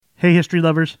Hey, history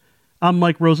lovers. I'm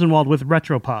Mike Rosenwald with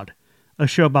Retropod, a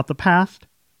show about the past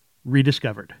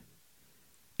rediscovered.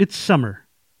 It's summer.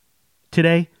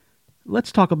 Today,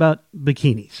 let's talk about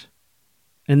bikinis.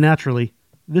 And naturally,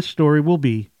 this story will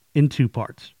be in two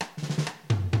parts.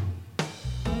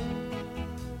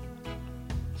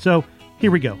 So,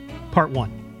 here we go. Part 1.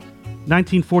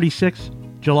 1946,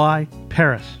 July,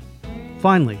 Paris.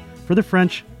 Finally, for the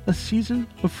French, a season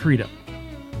of freedom.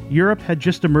 Europe had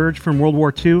just emerged from World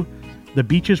War II, the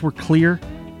beaches were clear,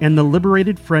 and the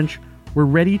liberated French were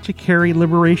ready to carry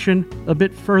liberation a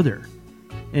bit further.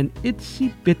 An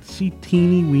itsy-bitsy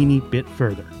teeny-weeny bit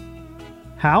further.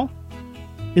 How?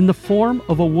 In the form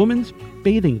of a woman's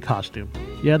bathing costume.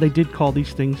 Yeah, they did call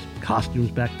these things costumes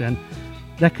back then.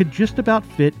 That could just about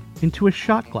fit into a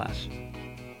shot glass.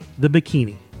 The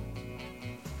bikini.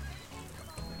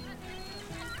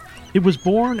 It was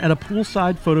born at a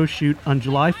poolside photo shoot on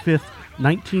July 5th,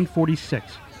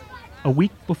 1946, a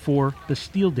week before the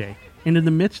Steel Day and in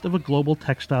the midst of a global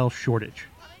textile shortage.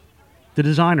 The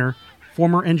designer,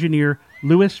 former engineer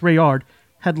Louis Rayard,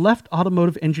 had left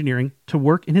automotive engineering to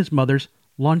work in his mother's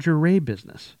lingerie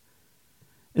business.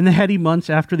 In the heady months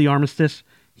after the armistice,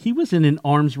 he was in an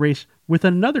arms race with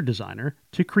another designer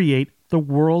to create the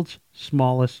world's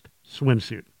smallest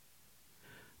swimsuit.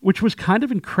 Which was kind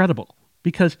of incredible,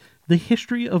 because the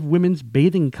history of women's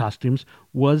bathing costumes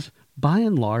was, by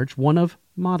and large, one of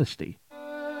modesty.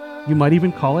 You might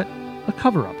even call it a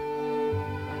cover-up.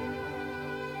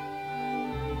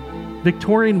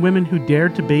 Victorian women who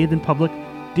dared to bathe in public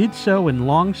did so in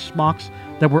long smocks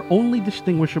that were only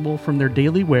distinguishable from their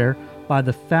daily wear by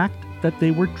the fact that they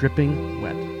were dripping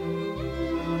wet.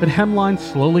 But hemlines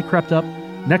slowly crept up,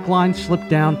 necklines slipped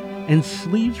down, and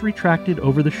sleeves retracted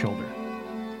over the shoulder.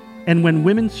 And when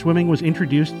women's swimming was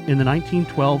introduced in the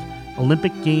 1912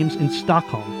 Olympic Games in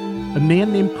Stockholm, a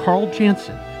man named Carl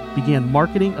Jansen began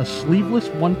marketing a sleeveless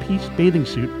one-piece bathing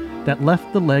suit that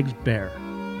left the legs bare,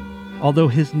 although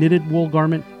his knitted wool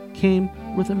garment came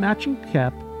with a matching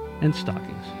cap and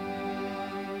stockings.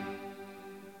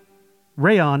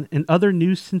 Rayon and other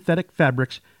new synthetic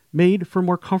fabrics made for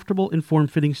more comfortable and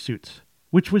form-fitting suits,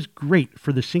 which was great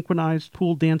for the synchronized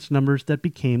pool dance numbers that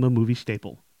became a movie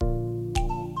staple.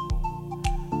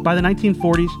 By the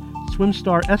 1940s, swim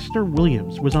star Esther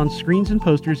Williams was on screens and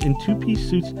posters in two-piece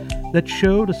suits that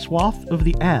showed a swath of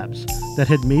the abs that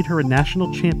had made her a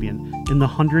national champion in the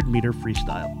 100-meter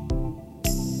freestyle.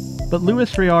 But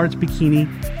Louis Rayard's bikini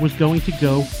was going to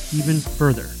go even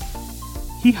further.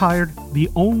 He hired the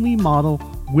only model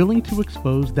willing to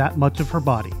expose that much of her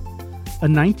body, a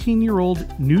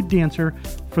 19-year-old nude dancer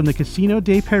from the Casino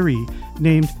de Paris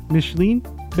named Micheline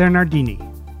Bernardini.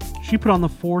 She put on the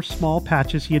 4 small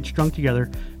patches he had strung together,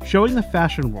 showing the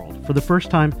fashion world, for the first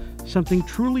time, something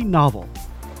truly novel,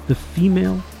 the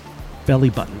female belly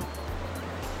button.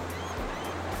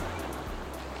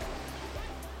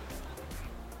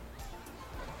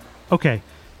 Okay,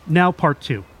 now part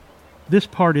 2. This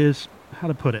part is, how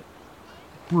to put it,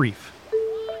 brief.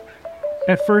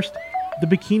 At first, the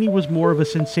bikini was more of a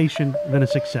sensation than a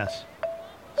success.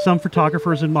 Some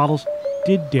photographers and models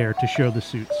did dare to show the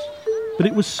suits, but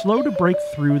it was slow to break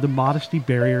through the modesty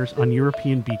barriers on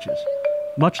European beaches,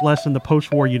 much less in the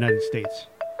post-war United States.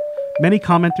 Many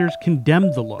commenters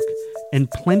condemned the look,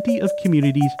 and plenty of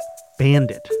communities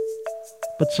banned it.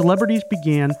 But celebrities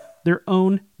began their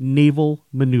own naval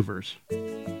maneuvers.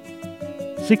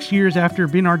 6 years after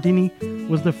Bernardini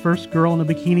was the first girl in a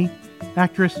bikini,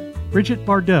 actress Brigitte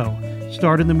Bardot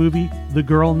starred in the movie The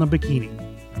Girl in the Bikini.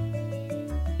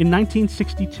 In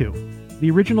 1962, the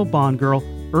original Bond girl,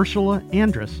 Ursula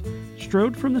Andress,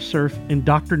 strode from the surf in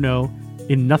Dr. No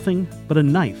in nothing but a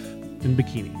knife and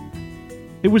bikini.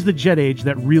 It was the jet age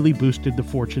that really boosted the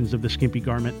fortunes of the skimpy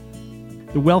garment.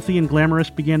 The wealthy and glamorous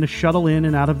began to shuttle in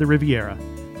and out of the Riviera,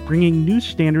 bringing new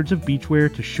standards of beachwear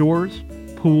to shores,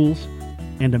 pools,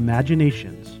 and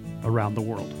imaginations around the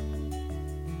world.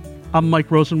 I'm Mike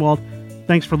Rosenwald.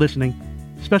 Thanks for listening.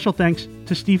 Special thanks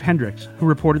to Steve Hendricks, who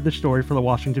reported the story for the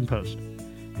Washington Post.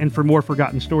 And for more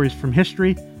forgotten stories from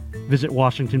history, visit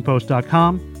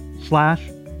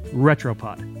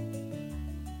WashingtonPost.com/retropod.